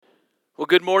Well,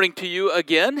 good morning to you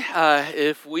again.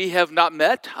 If we have not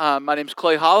met, my name is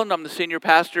Clay Holland. I'm the senior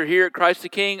pastor here at Christ the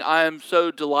King. I am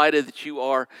so delighted that you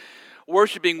are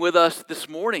worshiping with us this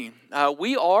morning.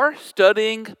 We are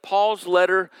studying Paul's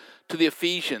letter to the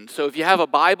Ephesians. So if you have a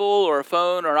Bible or a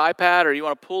phone or an iPad or you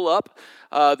want to pull up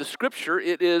the scripture,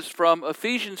 it is from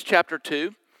Ephesians chapter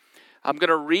 2. I'm going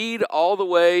to read all the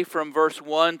way from verse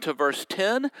 1 to verse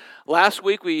 10. Last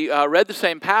week we read the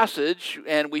same passage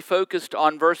and we focused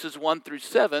on verses 1 through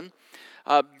 7.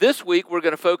 This week we're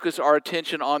going to focus our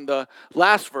attention on the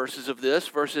last verses of this,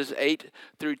 verses 8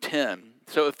 through 10.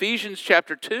 So Ephesians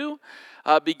chapter 2,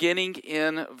 beginning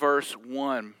in verse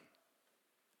 1.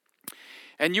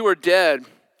 And you are dead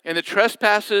in the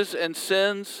trespasses and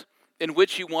sins in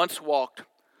which you once walked,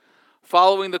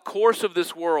 following the course of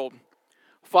this world,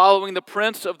 following the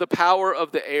prince of the power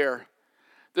of the air,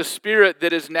 the spirit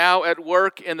that is now at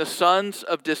work in the sons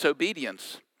of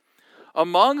disobedience,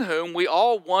 among whom we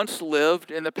all once lived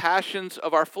in the passions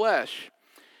of our flesh,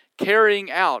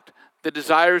 carrying out the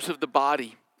desires of the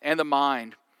body and the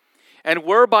mind, and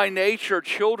were by nature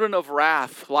children of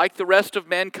wrath, like the rest of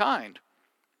mankind.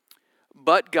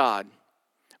 But God,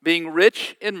 being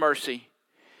rich in mercy,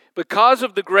 because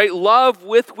of the great love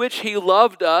with which He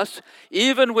loved us,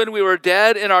 even when we were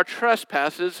dead in our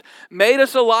trespasses, made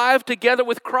us alive together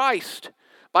with Christ.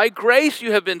 By grace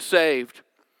you have been saved,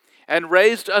 and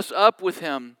raised us up with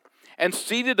Him, and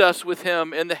seated us with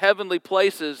Him in the heavenly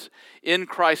places in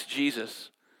Christ Jesus,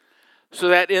 so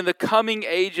that in the coming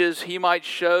ages He might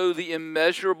show the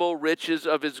immeasurable riches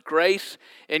of His grace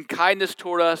and kindness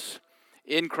toward us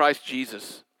in Christ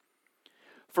Jesus.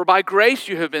 For by grace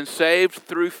you have been saved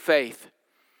through faith.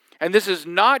 And this is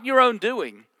not your own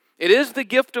doing. It is the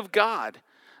gift of God,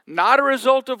 not a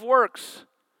result of works,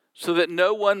 so that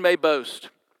no one may boast.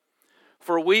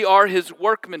 For we are His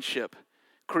workmanship,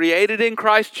 created in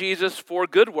Christ Jesus for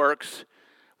good works,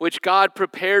 which God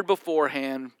prepared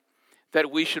beforehand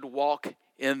that we should walk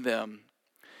in them.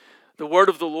 The word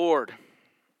of the Lord.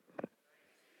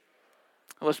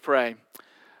 Let's pray.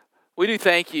 We do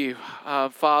thank you,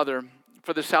 Father,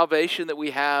 for the salvation that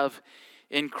we have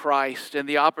in Christ and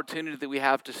the opportunity that we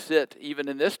have to sit even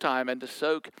in this time and to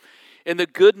soak in the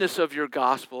goodness of your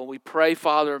gospel. We pray,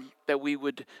 Father, that we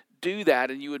would do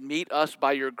that and you would meet us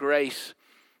by your grace.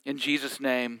 In Jesus'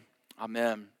 name,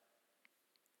 amen.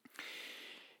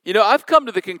 You know, I've come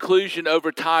to the conclusion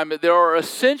over time that there are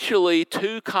essentially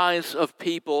two kinds of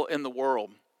people in the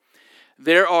world.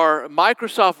 There are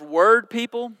Microsoft Word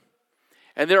people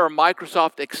and there are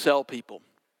Microsoft Excel people.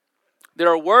 There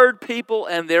are Word people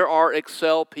and there are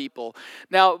Excel people.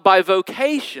 Now, by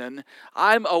vocation,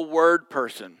 I'm a Word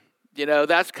person. You know,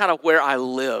 that's kind of where I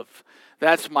live.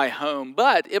 That's my home.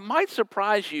 But it might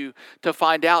surprise you to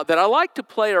find out that I like to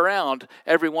play around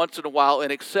every once in a while in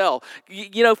Excel.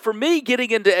 You know, for me, getting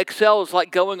into Excel is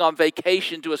like going on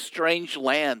vacation to a strange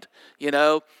land. You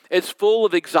know, it's full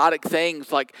of exotic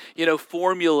things like, you know,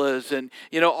 formulas and,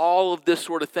 you know, all of this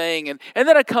sort of thing. And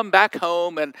then I come back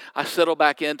home and I settle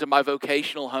back into my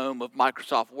vocational home of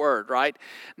Microsoft Word, right?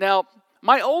 Now,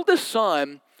 my oldest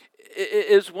son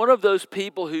is one of those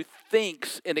people who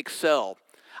thinks in Excel.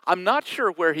 I'm not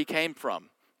sure where he came from,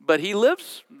 but he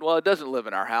lives, well, it doesn't live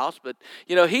in our house, but,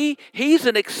 you know, he's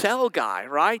an Excel guy,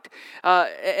 right?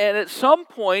 And at some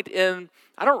point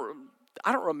I don't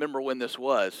remember when this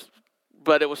was,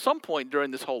 but it was some point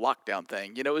during this whole lockdown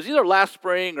thing. You know, it was either last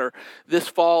spring or this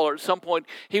fall, or at some point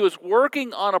he was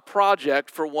working on a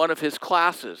project for one of his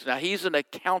classes. Now, he's an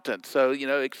accountant, so, you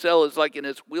know, Excel is like in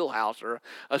his wheelhouse, or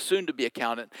a soon-to-be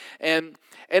accountant. And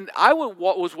I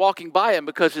was walking by him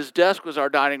because his desk was our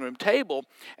dining room table,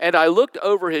 and I looked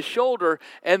over his shoulder,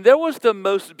 and there was the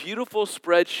most beautiful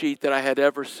spreadsheet that I had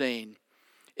ever seen.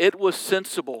 It was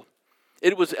sensible.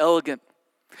 It was elegant.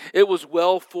 It was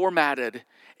well formatted.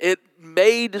 It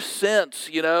made sense,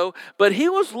 you know, but he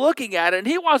was looking at it and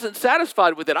he wasn't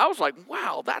satisfied with it. I was like,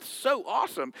 wow, that's so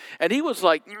awesome. And he was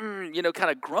like, you know,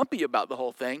 kind of grumpy about the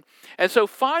whole thing. And so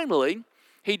finally,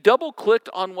 he double-clicked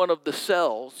on one of the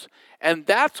cells, and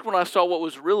that's when I saw what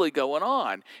was really going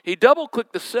on. He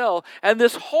double-clicked the cell, and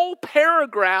this whole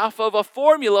paragraph of a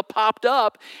formula popped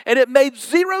up, and it made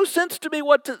zero sense to me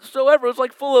whatsoever. It was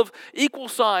like full of equal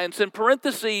signs and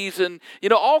parentheses and, you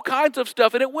know, all kinds of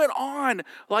stuff, and it went on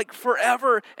like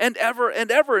forever and ever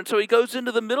and ever. And so he goes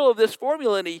into the middle of this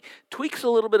formula, and he tweaks a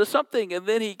little bit of something, and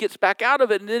then he gets back out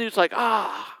of it, and then he's like,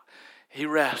 he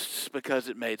rests because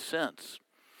it made sense.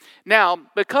 Now,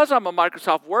 because I'm a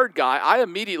Microsoft Word guy, I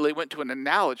immediately went to an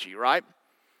analogy, right?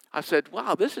 I said,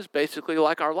 wow, this is basically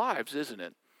like our lives, isn't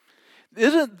it?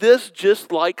 Isn't this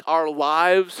just like our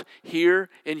lives here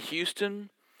in Houston?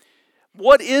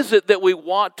 What is it that we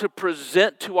want to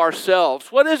present to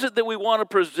ourselves? What is it that we want to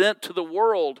present to the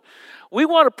world? We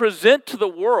want to present to the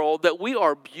world that we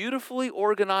are beautifully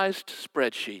organized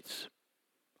spreadsheets.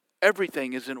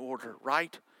 Everything is in order,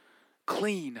 right?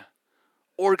 Clean,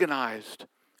 organized,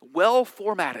 well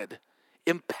formatted,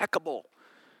 impeccable.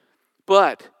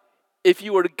 But if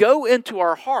you were to go into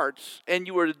our hearts and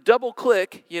you were to double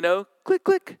click, click,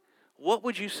 click, what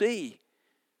would you see?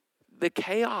 The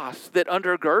chaos that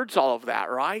undergirds all of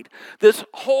that, right? This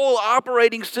whole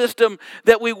operating system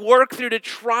that we work through to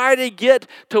try to get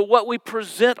to what we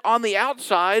present on the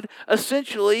outside,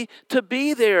 essentially to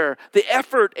be there. The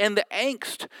effort and the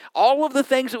angst, all of the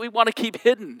things that we want to keep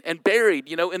hidden and buried,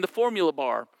 in the formula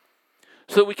bar,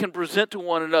 so that we can present to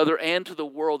one another and to the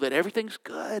world that everything's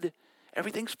good,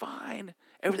 everything's fine,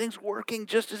 everything's working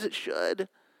just as it should.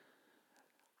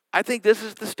 I think this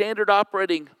is the standard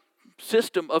operating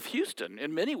system of Houston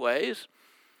in many ways.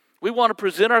 We want to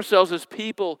present ourselves as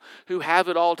people who have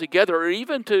it all together, or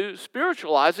even to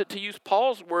spiritualize it, to use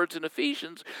Paul's words in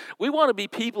Ephesians, we want to be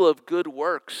people of good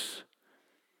works.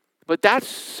 But that's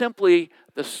simply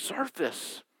the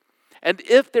surface. And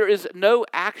if there is no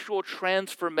actual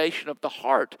transformation of the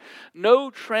heart,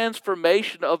 no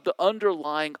transformation of the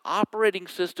underlying operating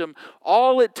system,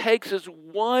 all it takes is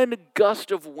one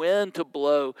gust of wind to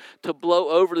blow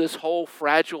over this whole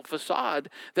fragile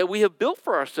facade that we have built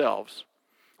for ourselves.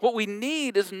 What we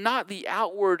need is not the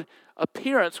outward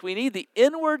appearance, we need the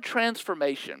inward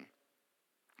transformation.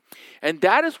 And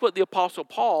that is what the Apostle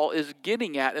Paul is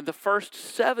getting at in the first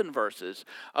 7 verses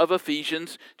of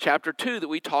Ephesians chapter 2 that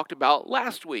we talked about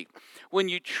last week. When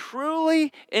you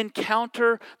truly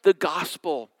encounter the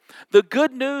gospel, the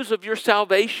good news of your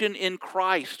salvation in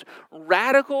Christ,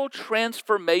 radical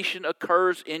transformation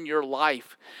occurs in your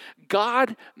life.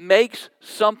 God makes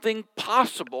something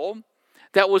possible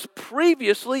that was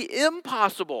previously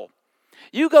impossible.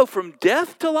 You go from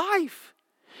death to life.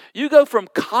 You go from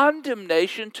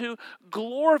condemnation to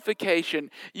glorification.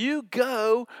 You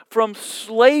go from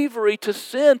slavery to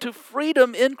sin to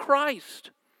freedom in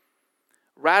Christ.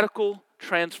 Radical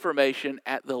transformation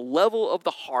at the level of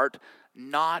the heart,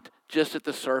 not just at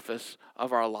the surface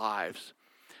of our lives.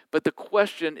 But the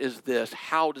question is this: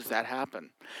 how does that happen?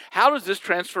 How does this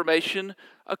transformation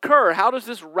occur? How does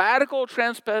this radical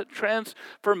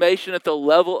transformation at the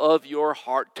level of your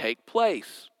heart take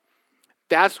place?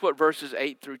 That's what verses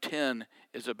 8 through 10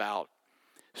 is about.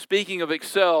 Speaking of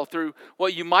excel through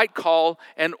what you might call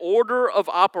an order of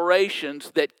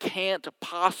operations that can't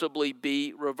possibly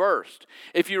be reversed.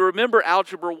 If you remember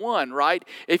Algebra 1, right?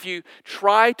 If you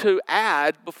try to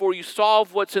add before you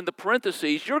solve what's in the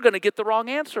parentheses, you're going to get the wrong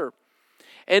answer.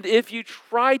 And if you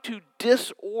try to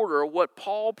disorder what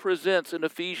Paul presents in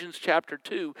Ephesians chapter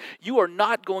 2, you are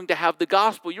not going to have the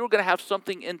gospel. You're going to have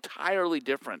something entirely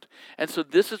different. And so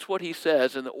this is what he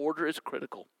says, and the order is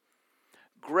critical.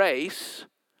 Grace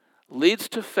leads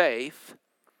to faith,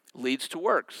 leads to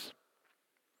works.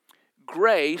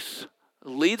 Grace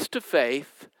leads to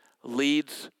faith,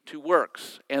 leads to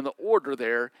works. And the order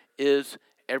there is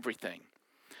everything.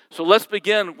 So let's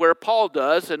begin where Paul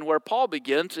does, and where Paul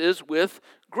begins is with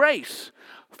grace.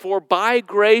 For by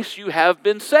grace you have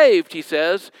been saved, he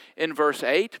says in verse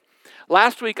 8.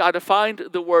 Last week I defined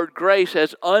the word grace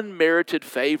as unmerited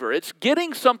favor. It's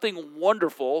getting something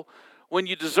wonderful when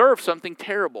you deserve something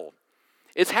terrible.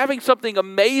 It's having something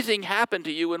amazing happen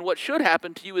to you, and what should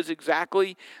happen to you is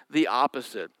exactly the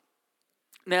opposite.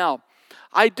 Now,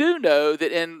 I do know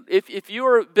that if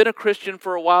you've been a Christian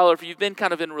for a while, or if you've been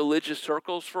kind of in religious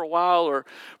circles for a while, or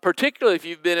particularly if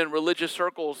you've been in religious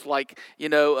circles like,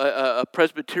 a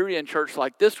Presbyterian church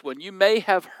like this one, you may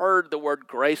have heard the word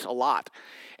grace a lot.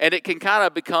 And it can kind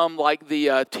of become like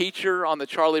the teacher on the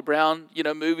Charlie Brown,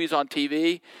 movies on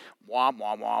TV. Wah,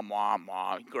 wah, wah, wah,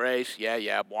 wah. Grace,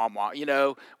 yeah, wah,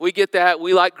 wah. We get that.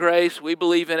 We like grace. We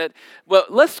believe in it. Well,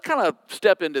 let's kind of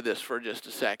step into this for just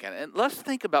a second. And let's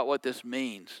think about what this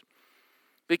means.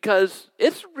 Because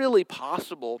it's really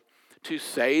possible to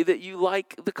say that you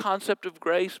like the concept of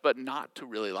grace, but not to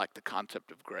really like the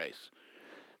concept of grace.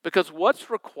 Because what's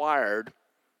required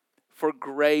for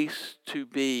grace to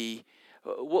be,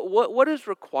 what is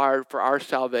required for our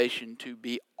salvation to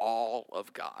be all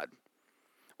of God?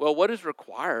 Well, what is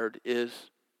required is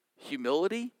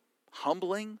humility,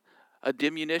 humbling, a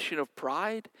diminution of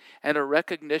pride, and a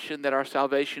recognition that our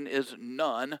salvation is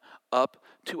none up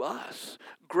to us.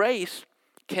 Grace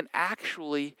can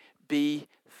actually be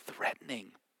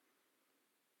threatening.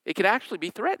 It can actually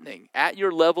be threatening at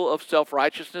your level of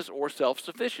self-righteousness or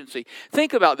self-sufficiency.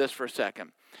 Think about this for a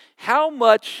second. How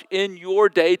much in your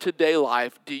day-to-day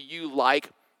life do you like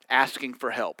asking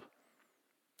for help?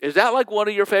 Is that like one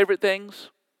of your favorite things?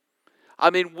 I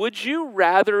mean, would you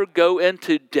rather go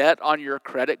into debt on your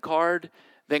credit card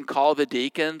than call the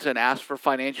deacons and ask for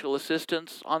financial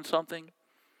assistance on something?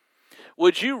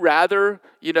 Would you rather,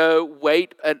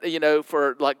 wait,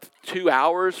 for like 2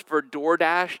 hours for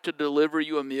DoorDash to deliver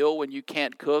you a meal when you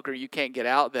can't cook or you can't get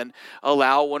out than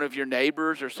allow one of your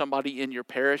neighbors or somebody in your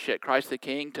parish at Christ the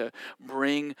King to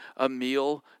bring a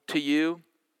meal to you?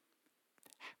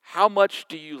 How much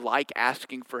do you like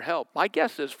asking for help? My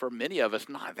guess is for many of us,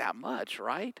 not that much,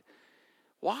 right?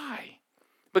 Why?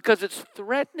 Because it's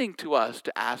threatening to us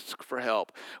to ask for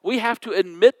help. We have to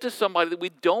admit to somebody that we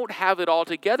don't have it all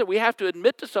together. We have to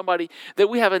admit to somebody that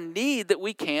we have a need that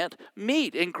we can't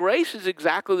meet. And grace is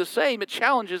exactly the same. It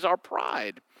challenges our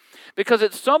pride. Because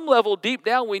at some level, deep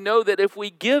down, we know that if we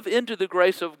give into the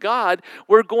grace of God,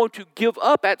 we're going to give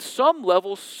up at some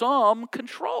level some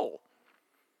control.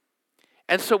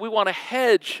 And so we want to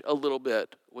hedge a little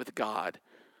bit with God.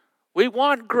 We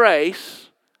want grace,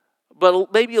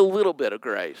 but maybe a little bit of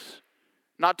grace,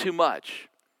 not too much.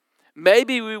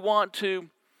 Maybe we want to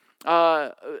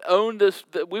own this.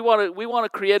 We want to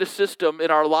create a system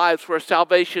in our lives where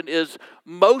salvation is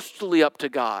mostly up to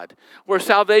God, where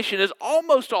salvation is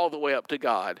almost all the way up to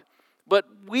God, but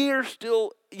we're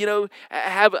still,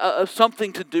 have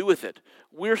something to do with it.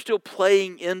 We're still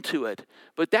playing into it,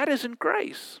 but that isn't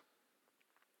grace.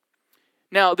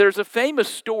 Now, there's a famous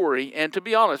story, and to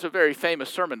be honest, a very famous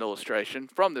sermon illustration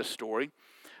from this story.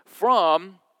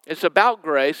 It's about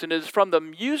grace, and it's from the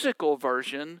musical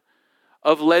version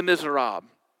of Les Miserables.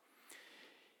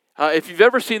 If you've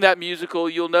ever seen that musical,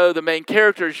 you'll know the main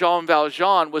character, Jean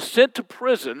Valjean, was sent to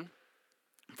prison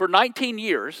for 19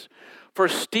 years for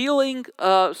stealing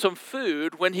some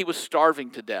food when he was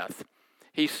starving to death.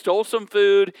 He stole some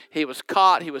food, he was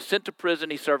caught, he was sent to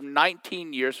prison, he served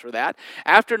 19 years for that.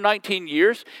 After 19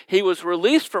 years, he was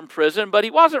released from prison, but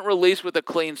he wasn't released with a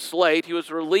clean slate. He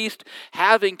was released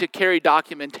having to carry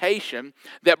documentation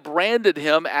that branded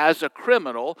him as a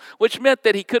criminal, which meant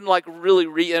that he couldn't really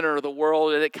re-enter the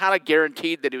world, and it kind of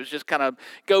guaranteed that he was just kind of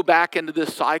go back into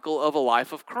this cycle of a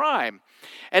life of crime.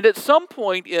 And at some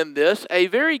point in this, a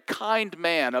very kind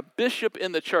man, a bishop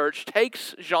in the church,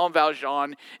 takes Jean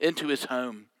Valjean into his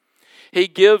home. He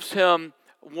gives him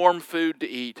warm food to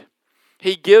eat.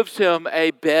 He gives him a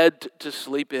bed to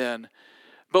sleep in.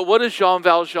 But what does Jean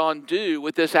Valjean do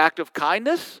with this act of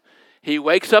kindness? He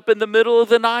wakes up in the middle of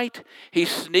the night, he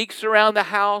sneaks around the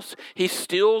house, he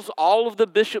steals all of the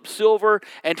bishop's silver,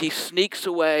 and he sneaks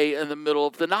away in the middle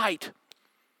of the night.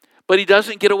 But he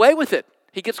doesn't get away with it.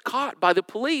 He gets caught by the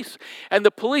police, and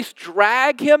the police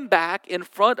drag him back in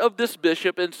front of this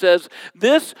bishop and says,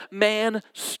 "This man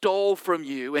stole from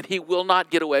you, and he will not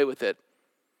get away with it."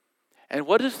 And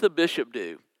what does the bishop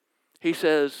do? He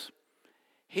says,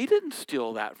 "He didn't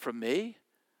steal that from me.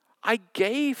 I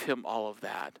gave him all of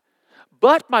that.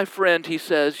 But, my friend," he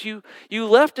says, you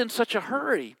left in such a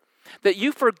hurry that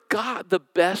you forgot the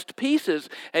best pieces."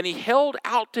 And he held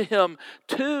out to him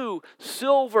 2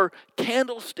 silver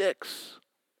candlesticks.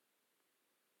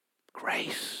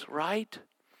 Grace, right?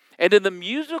 And in the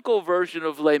musical version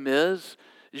of Les Mis,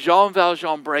 Jean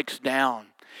Valjean breaks down.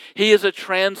 He is a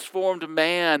transformed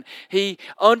man. He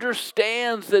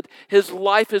understands that his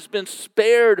life has been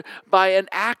spared by an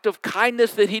act of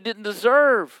kindness that he didn't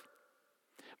deserve.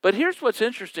 But here's what's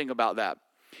interesting about that.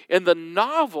 In the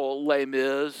novel Les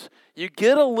Mis, you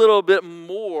get a little bit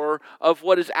more of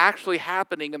what is actually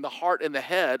happening in the heart and the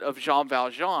head of Jean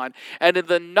Valjean. And in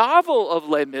the novel of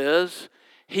Les Mis,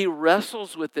 he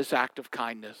wrestles with this act of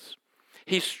kindness.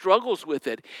 He struggles with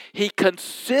it. He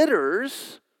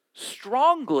considers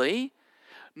strongly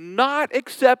not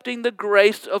accepting the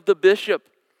grace of the bishop.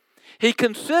 He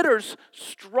considers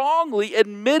strongly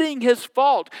admitting his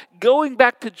fault, going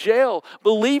back to jail,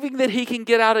 believing that he can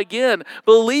get out again,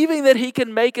 believing that he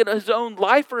can make it his own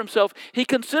life for himself. He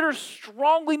considers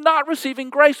strongly not receiving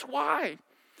grace. Why?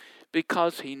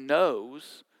 Because he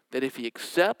knows that if he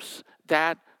accepts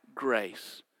that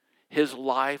grace, his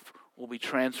life will be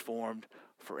transformed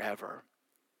forever.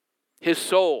 His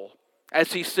soul,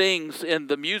 as he sings in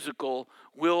the musical,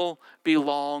 will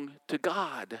belong to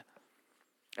God.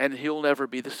 And he'll never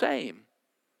be the same.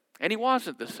 And he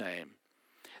wasn't the same.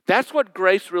 That's what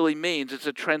grace really means. It's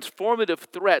a transformative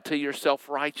threat to your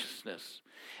self-righteousness.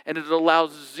 And it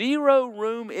allows zero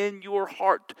room in your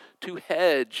heart to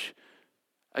hedge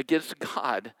against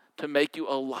God to make you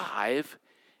alive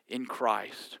in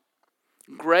Christ.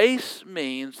 Grace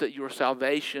means that your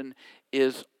salvation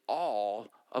is all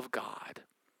of God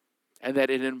and that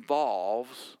it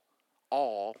involves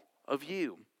all of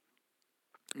you.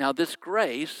 Now, this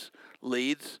grace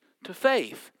leads to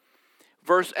faith.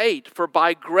 Verse 8, for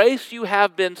by grace you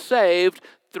have been saved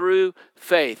through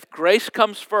faith. Grace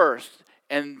comes first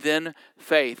and then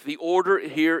faith. The order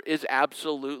here is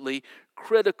absolutely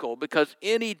critical because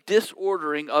any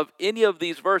disordering of any of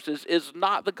these verses is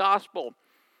not the gospel.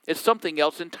 It's something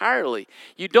else entirely.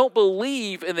 You don't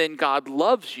believe and then God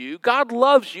loves you. God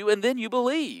loves you and then you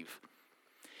believe.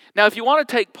 Now, if you want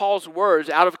to take Paul's words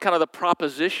out of kind of the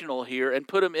propositional here and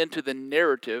put them into the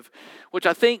narrative, which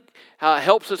I think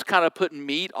helps us kind of put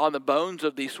meat on the bones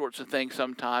of these sorts of things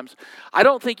sometimes, I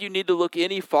don't think you need to look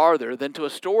any farther than to a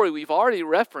story we've already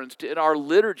referenced in our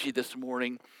liturgy this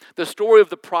morning, the story of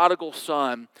the prodigal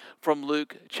son from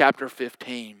Luke chapter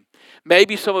 15.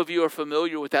 Maybe some of you are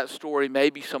familiar with that story,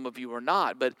 maybe some of you are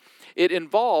not, but it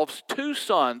involves two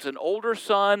sons, an older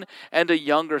son and a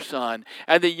younger son.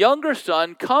 And the younger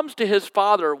son comes to his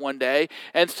father one day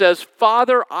and says,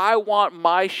 "Father, I want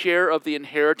my share of the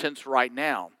inheritance right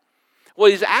now." What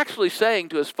he's actually saying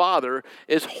to his father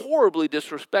is horribly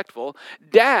disrespectful.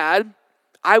 "Dad,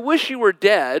 I wish you were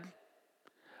dead,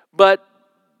 but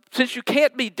since you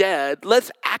can't be dead,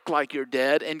 let's act like you're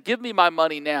dead and give me my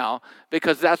money now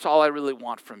because that's all I really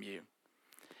want from you."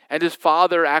 And his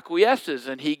father acquiesces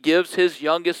and he gives his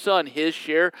youngest son his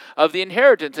share of the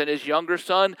inheritance. And his younger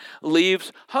son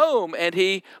leaves home and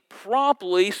he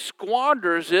promptly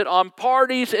squanders it on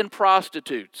parties and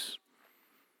prostitutes.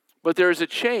 But there is a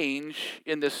change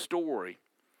in this story.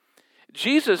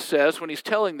 Jesus says when he's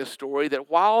telling the story that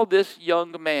while this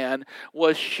young man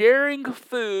was sharing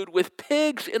food with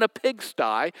pigs in a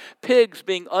pigsty, pigs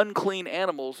being unclean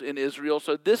animals in Israel,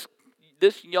 so this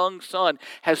young son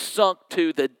has sunk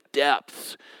to the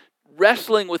depths,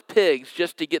 wrestling with pigs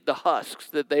just to get the husks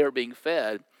that they are being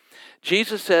fed.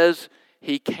 Jesus says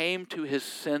he came to his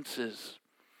senses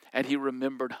and he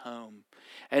remembered home.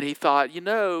 And he thought,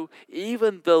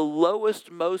 even the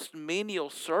lowest, most menial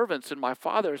servants in my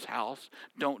father's house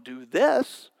don't do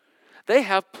this. They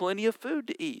have plenty of food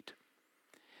to eat.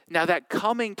 Now that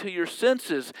coming to your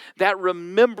senses, that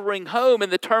remembering home in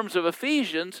the terms of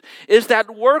Ephesians, is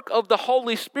that work of the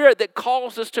Holy Spirit that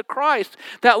calls us to Christ.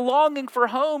 That longing for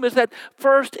home is that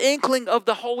first inkling of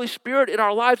the Holy Spirit in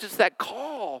our lives. It's that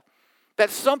call that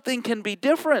something can be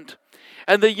different.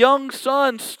 And the young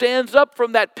son stands up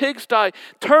from that pigsty,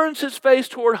 turns his face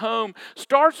toward home,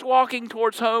 starts walking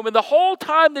towards home. And the whole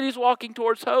time that he's walking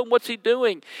towards home, what's he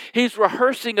doing? He's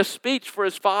rehearsing a speech for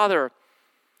his father.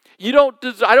 I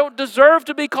don't deserve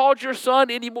to be called your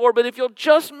son anymore, but if you'll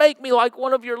just make me like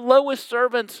one of your lowest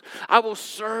servants, I will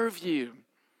serve you.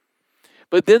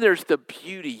 But then there's the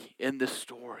beauty in this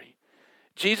story.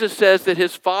 Jesus says that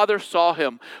his father saw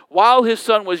him while his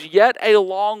son was yet a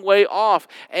long way off,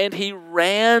 and he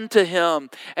ran to him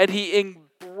and he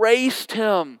embraced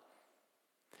him.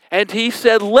 And he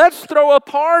said, "Let's throw a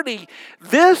party.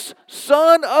 This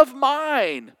son of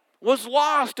mine was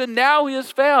lost and now he is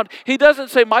found." He doesn't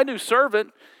say, "My new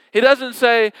servant." He doesn't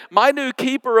say, "My new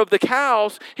keeper of the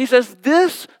cows." He says,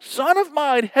 "This son of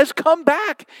mine has come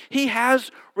back. He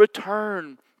has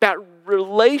returned." That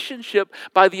relationship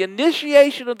by the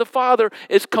initiation of the Father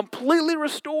is completely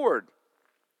restored.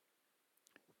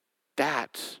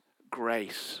 That's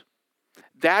grace.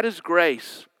 That is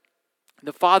grace.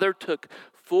 The Father took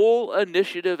full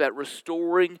initiative at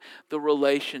restoring the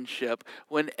relationship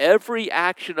when every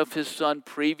action of his son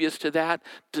previous to that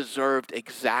deserved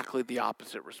exactly the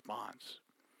opposite response.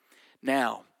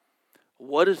 Now,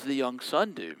 what does the young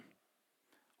son do?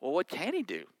 Well, what can he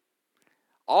do?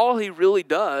 All he really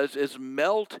does is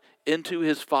melt into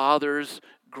his father's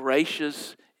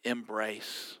gracious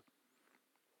embrace.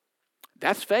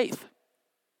 That's faith.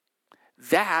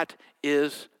 That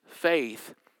is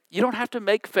faith. You don't have to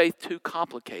make faith too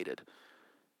complicated.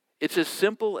 It's as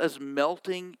simple as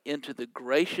melting into the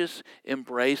gracious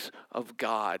embrace of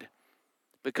God,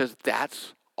 because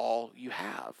that's all you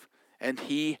have. And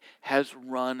he has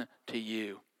run to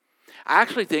you. I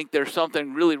actually think there's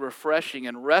something really refreshing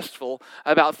and restful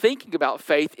about thinking about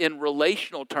faith in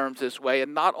relational terms this way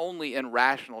and not only in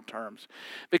rational terms.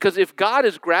 Because if God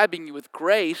is grabbing you with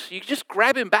grace, you just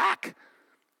grab him back.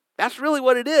 That's really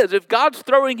what it is. If God's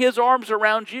throwing his arms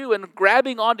around you and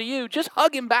grabbing onto you, just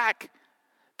hug him back.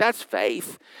 That's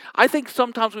faith. I think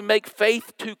sometimes we make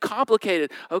faith too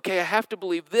complicated. Okay, I have to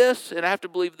believe this, and I have to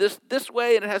believe this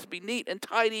way, and it has to be neat and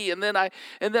tidy, and then I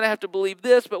have to believe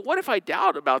this. But what if I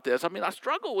doubt about this? I mean, I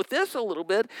struggle with this a little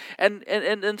bit,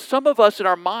 and some of us in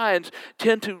our minds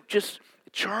tend to just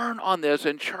churn on this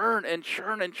and churn and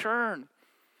churn and churn,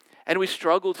 and we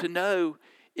struggle to know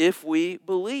if we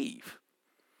believe.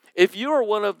 If you are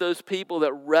one of those people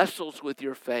that wrestles with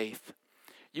your faith,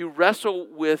 you wrestle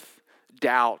with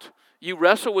doubt, you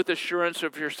wrestle with assurance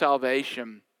of your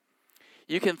salvation,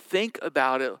 you can think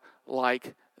about it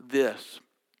like this.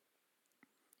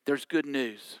 There's good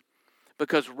news.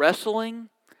 Because wrestling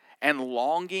and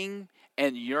longing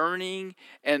and yearning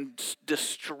and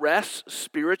distress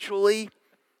spiritually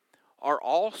are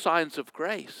all signs of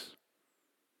grace.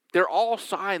 They're all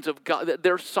signs of God.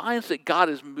 They're signs that God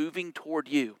is moving toward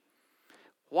you.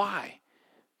 Why?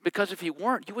 Because if He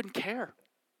weren't, you wouldn't care.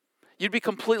 You'd be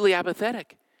completely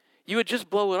apathetic. You would just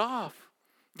blow it off.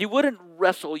 You wouldn't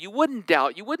wrestle. You wouldn't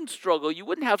doubt. You wouldn't struggle. You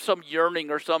wouldn't have some yearning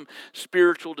or some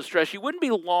spiritual distress. You wouldn't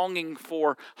be longing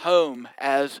for home,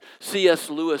 as C.S.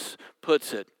 Lewis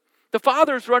puts it. The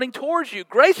Father's running towards you.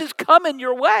 Grace is coming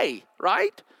your way,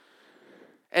 right?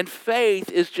 And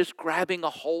faith is just grabbing a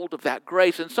hold of that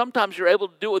grace. And sometimes you're able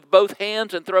to do it with both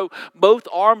hands and throw both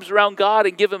arms around God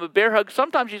and give Him a bear hug.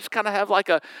 Sometimes you just kind of have like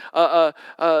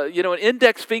an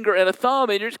index finger and a thumb,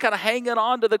 and you're just kind of hanging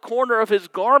on to the corner of His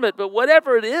garment. But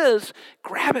whatever it is,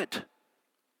 grab it.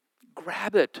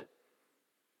 Grab it.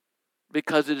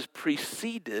 Because it is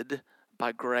preceded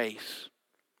by grace.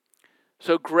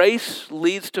 So grace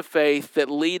leads to faith that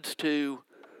leads to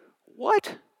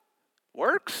what?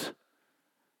 Works?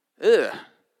 Ugh.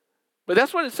 But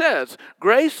that's what it says.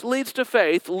 Grace leads to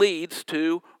faith, leads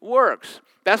to works.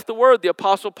 That's the word the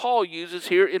Apostle Paul uses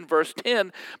here in verse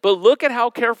 10. But look at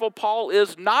how careful Paul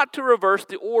is not to reverse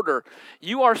the order.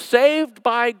 You are saved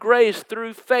by grace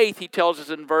through faith, he tells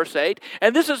us in verse 8.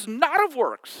 And this is not of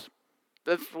works.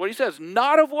 That's what he says,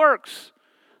 not of works,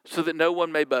 so that no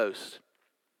one may boast.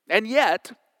 And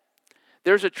yet,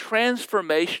 there's a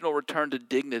transformational return to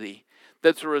dignity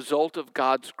that's a result of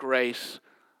God's grace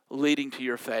leading to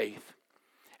your faith.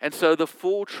 And so the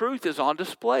full truth is on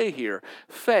display here.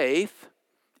 Faith,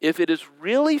 if it is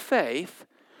really faith,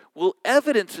 will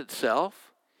evidence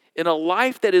itself in a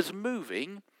life that is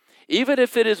moving, even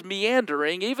if it is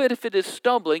meandering, even if it is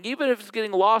stumbling, even if it's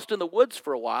getting lost in the woods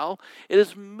for a while, it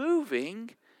is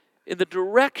moving in the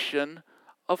direction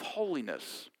of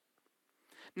holiness.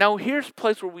 Now here's a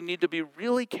place where we need to be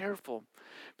really careful,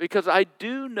 because I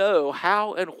do know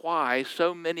how and why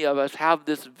so many of us have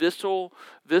this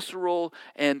visceral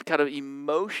and kind of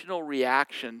emotional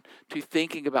reaction to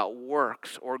thinking about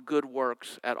works or good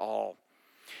works at all.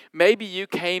 Maybe you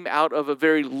came out of a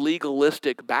very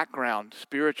legalistic background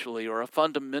spiritually, or a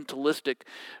fundamentalistic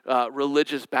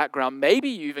religious background. Maybe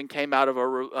you even came out of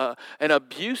an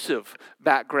abusive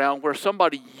background where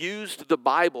somebody used the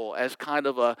Bible as kind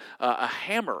of a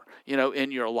hammer,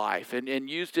 in your life, and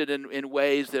used it in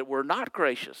ways that were not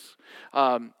gracious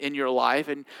in your life.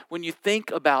 And when you think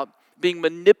about being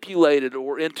manipulated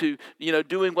or into,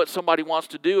 doing what somebody wants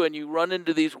to do, and you run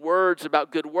into these words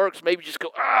about good works, maybe just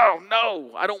go, oh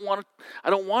no, I don't want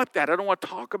that. I don't want to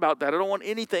talk about that. I don't want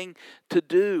anything to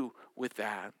do with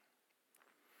that.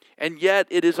 And yet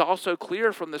it is also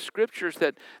clear from the scriptures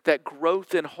that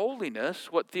growth in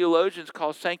holiness, what theologians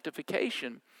call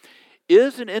sanctification,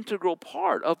 is an integral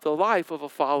part of the life of a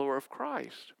follower of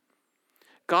Christ.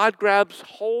 God grabs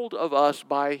hold of us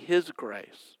by His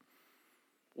grace.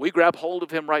 We grab hold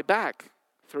of Him right back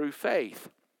through faith.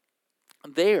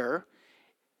 There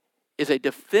is a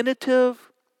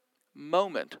definitive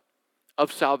moment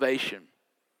of salvation.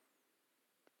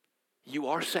 You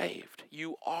are saved.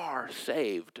 You are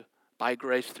saved by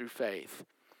grace through faith.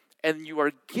 And you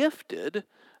are gifted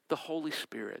the Holy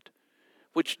Spirit,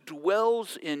 which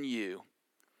dwells in you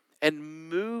and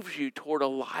moves you toward a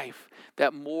life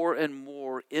that more and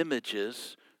more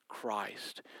images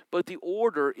Christ. But the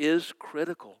order is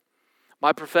critical.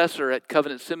 My professor at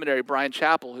Covenant Seminary, Brian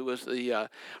Chappell, who was the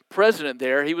president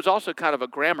there, he was also kind of a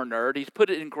grammar nerd. He's put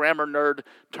it in grammar nerd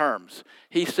terms.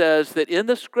 He says that in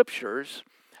the scriptures,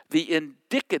 the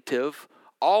indicative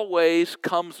always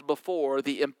comes before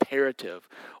the imperative.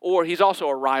 Or he's also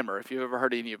a rhymer. If you've ever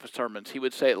heard any of his sermons, he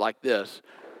would say it like this: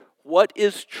 what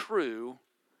is true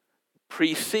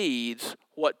precedes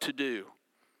what to do.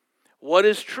 What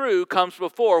is true comes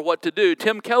before what to do.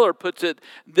 Tim Keller puts it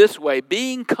this way: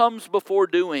 being comes before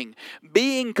doing.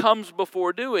 Being comes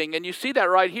before doing. And you see that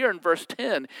right here in verse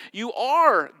 10. You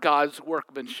are God's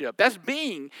workmanship. That's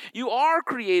being. You are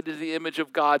created in the image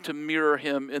of God to mirror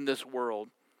Him in this world.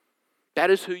 That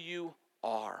is who you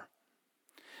are.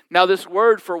 Now, this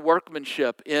word for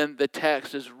workmanship in the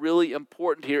text is really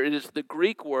important here. It is the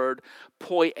Greek word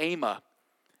poema.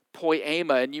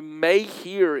 Poema, and you may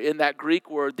hear in that Greek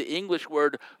word the English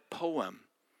word poem.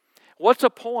 What's a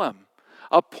poem?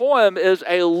 A poem is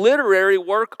a literary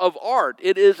work of art.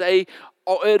 It is a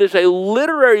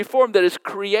literary form that is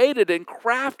created and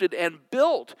crafted and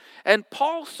built. And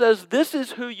Paul says this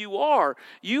is who you are.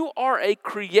 You are a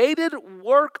created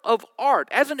work of art.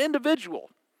 As an individual,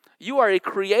 you are a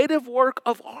creative work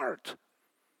of art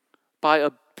by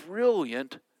a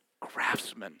brilliant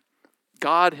craftsman,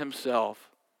 God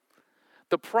himself.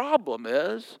 The problem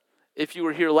is, if you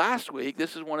were here last week,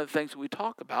 this is one of the things that we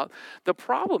talk about. The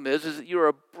problem is that you're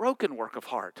a broken work of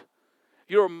art.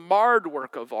 You're a marred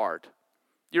work of art.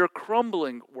 You're a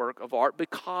crumbling work of art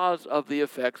because of the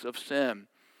effects of sin.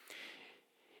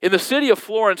 In the city of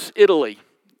Florence, Italy,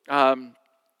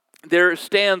 there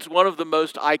stands one of the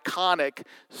most iconic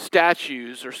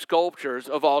statues or sculptures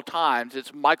of all times.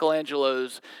 It's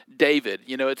Michelangelo's David.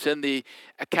 You know, it's in the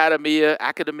Accademia.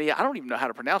 I don't even know how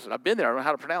to pronounce it. I've been there. I don't know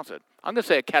how to pronounce it. I'm going to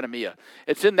say Accademia.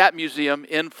 It's in that museum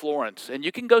in Florence, and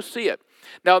you can go see it.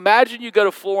 Now imagine you go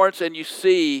to Florence and you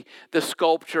see the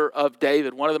sculpture of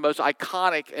David, one of the most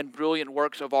iconic and brilliant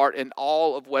works of art in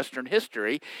all of Western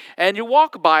history. And you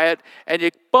walk by it and you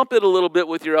bump it a little bit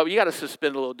with your elbow. You got to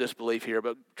suspend a little disbelief here,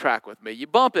 but track with me. You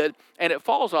bump it and it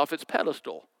falls off its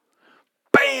pedestal.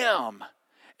 Bam!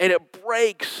 And it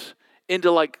breaks into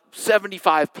like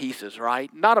 75 pieces, right?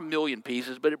 Not a million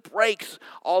pieces, but it breaks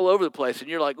all over the place.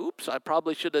 And you're like, oops, I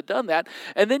probably should have done that.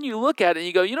 And then you look at it and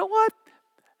you go, you know what?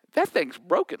 That thing's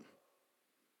broken.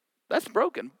 That's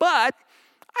broken. But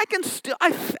I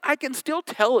can still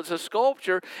tell it's a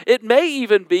sculpture. It may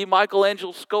even be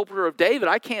Michelangelo's sculpture of David.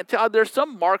 I can't tell. There's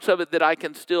some marks of it that I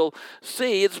can still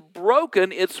see. It's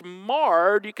broken. It's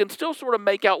marred. You can still sort of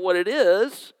make out what it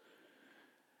is.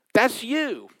 That's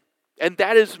you. And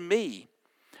that is me.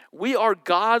 We are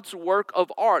God's work of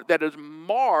art that is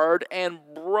marred and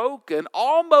broken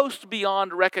almost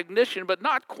beyond recognition, but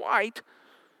not quite,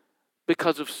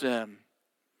 because of sin.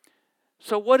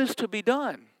 So what is to be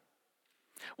done?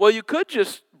 Well, you could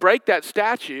just break that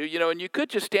statue, and you could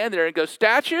just stand there and go,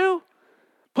 statue,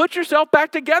 put yourself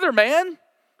back together, man.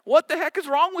 What the heck is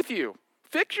wrong with you?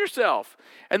 Fix yourself.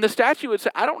 And the statue would say,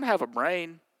 I don't have a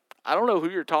brain. I don't know who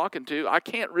you're talking to. I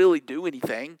can't really do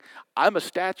anything. I'm a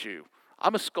statue.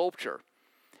 I'm a sculpture.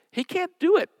 He can't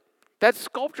do it. That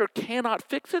sculpture cannot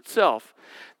fix itself.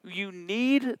 You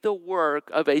need the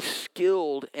work of a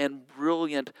skilled and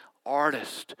brilliant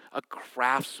artist, a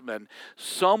craftsman.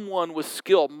 Someone with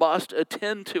skill must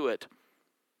attend to it.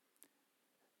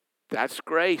 That's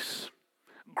grace.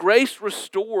 Grace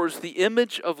restores the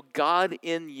image of God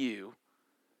in you.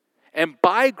 And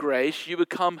by grace, you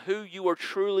become who you are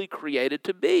truly created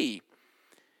to be.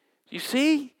 You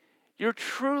see, you're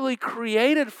truly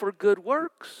created for good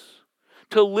works,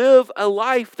 to live a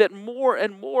life that more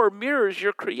and more mirrors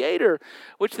your Creator,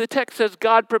 which the text says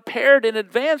God prepared in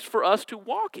advance for us to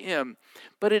walk in.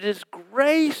 But it is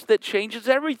grace that changes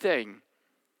everything.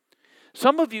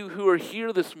 Some of you who are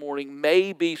here this morning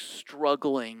may be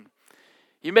struggling.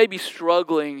 You may be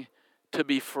struggling to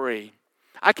be free.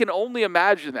 I can only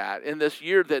imagine that in this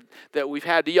year that we've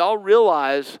had. Do y'all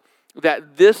realize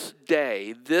that this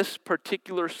day, this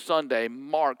particular Sunday,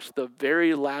 marks the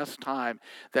very last time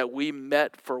that we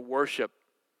met for worship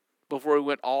before we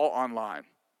went all online?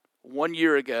 1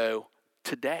 year ago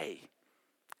today.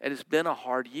 And it's been a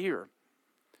hard year.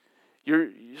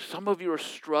 Some of you are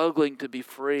struggling to be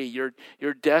free.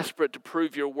 You're desperate to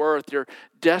prove your worth. You're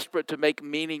desperate to make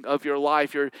meaning of your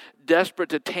life. You're desperate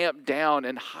to tamp down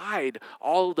and hide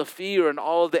all of the fear and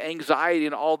all of the anxiety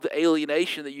and all of the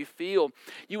alienation that you feel.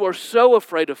 You are so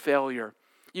afraid of failure.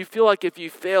 You feel like if you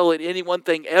fail in any one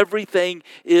thing, everything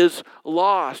is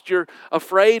lost. You're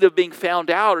afraid of being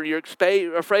found out, or you're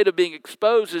afraid of being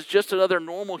exposed as just another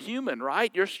normal human,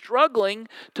 right? You're struggling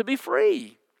to be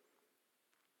free.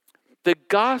 The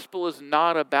gospel is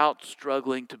not about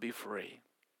struggling to be free.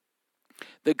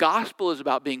 The gospel is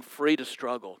about being free to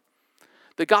struggle.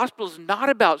 The gospel is not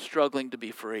about struggling to be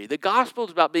free. The gospel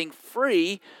is about being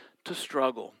free to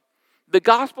struggle. The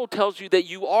gospel tells you that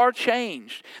you are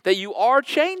changed, that you are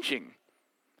changing.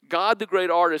 God, the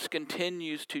great artist,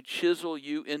 continues to chisel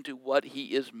you into what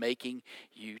He is making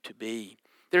you to be.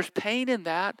 There's pain in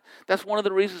that. That's one of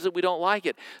the reasons that we don't like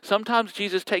it. Sometimes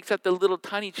Jesus takes out the little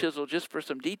tiny chisel just for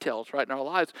some details right in our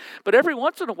lives. But every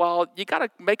once in a while, you got to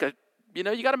make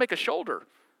a shoulder.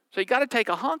 So you got to take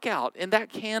a hunk out, and that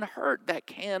can hurt. That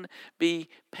can be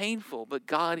painful. But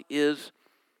God is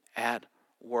at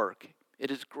work.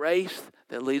 It is grace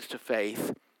that leads to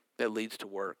faith, that leads to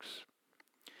works.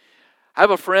 I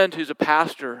have a friend who's a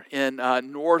pastor in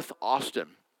North Austin.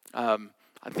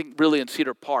 I think really in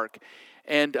Cedar Park.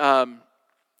 And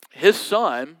his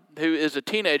son, who is a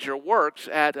teenager, works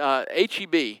at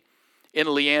HEB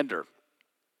in Leander.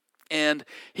 And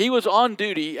he was on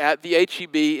duty at the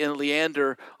HEB in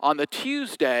Leander on the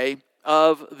Tuesday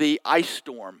of the ice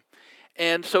storm.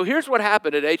 And so here's what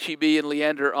happened at HEB in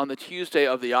Leander on the Tuesday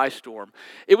of the ice storm.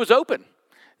 It was open.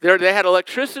 They had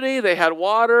electricity, they had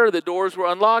water, the doors were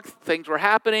unlocked, things were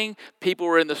happening, people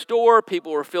were in the store,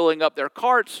 people were filling up their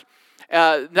carts.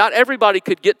 Not everybody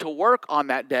could get to work on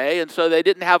that day, and so they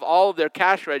didn't have all of their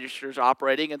cash registers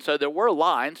operating, and so there were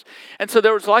lines. And so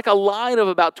there was like a line of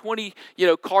about 20,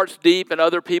 carts deep, and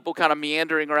other people kind of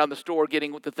meandering around the store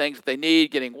getting the things that they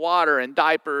need, getting water and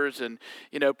diapers, and,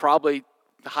 probably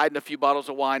hiding a few bottles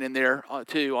of wine in there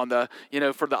too on the,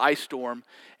 for the ice storm.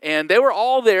 And they were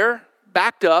all there,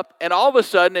 backed up, and all of a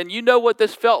sudden, and you know what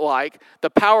this felt like, the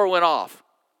power went off.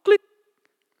 Click.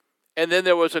 And then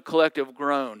there was a collective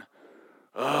groan.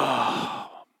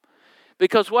 Oh.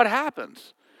 Because what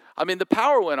happens? I mean, the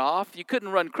power went off. You couldn't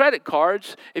run credit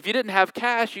cards. If you didn't have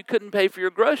cash, you couldn't pay for your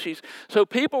groceries. So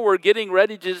people were getting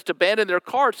ready to just abandon their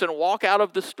carts and walk out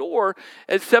of the store,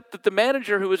 except that the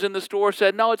manager who was in the store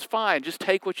said, no, it's fine. Just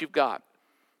take what you've got.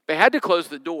 They had to close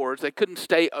the doors. They couldn't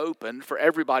stay open for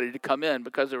everybody to come in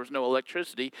because there was no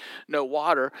electricity, no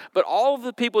water. But all of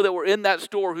the people that were in that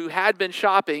store who had been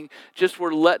shopping just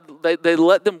were they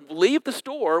let them leave the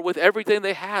store with everything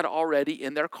they had already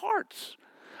in their carts.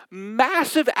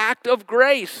 Massive act of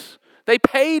grace. They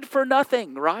paid for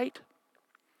nothing, right?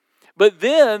 But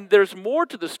then there's more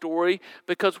to the story,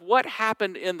 because what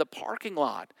happened in the parking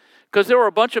lot? Because there were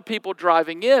a bunch of people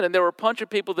driving in, and there were a bunch of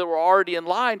people that were already in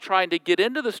line trying to get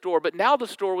into the store, but now the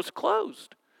store was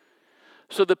closed.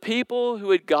 So the people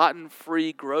who had gotten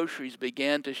free groceries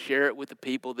began to share it with the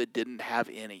people that didn't have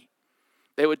any.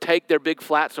 They would take their big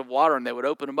flats of water and they would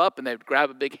open them up and they would grab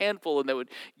a big handful and they would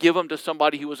give them to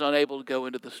somebody who was unable to go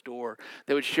into the store.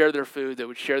 They would share their food, they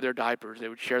would share their diapers, they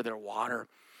would share their water.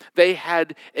 They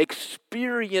had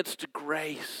experienced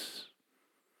grace.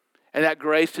 And that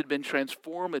grace had been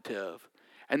transformative.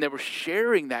 And they were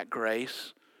sharing that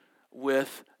grace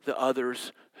with the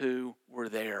others who were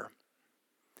there.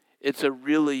 It's a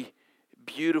really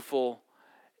beautiful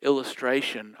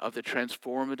illustration of the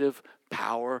transformative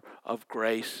power of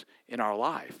grace in our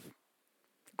life.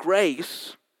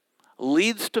 Grace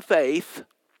leads to faith,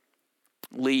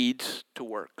 leads to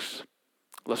works.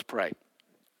 Let's pray.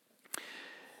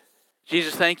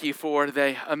 Jesus, thank you for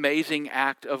the amazing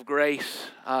act of grace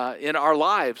in our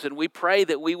lives. And we pray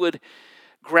that we would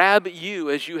grab you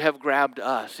as you have grabbed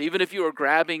us. Even if you are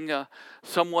grabbing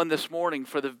someone this morning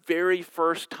for the very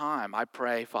first time, I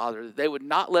pray, Father, that they would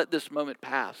not let this moment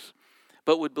pass,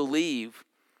 but would believe,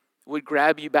 would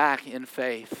grab you back in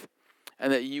faith,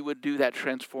 and that you would do that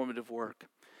transformative work.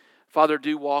 Father,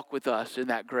 do walk with us in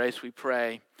that grace, we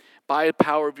pray, by the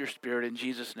power of your Spirit, in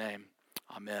Jesus' name.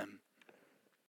 Amen.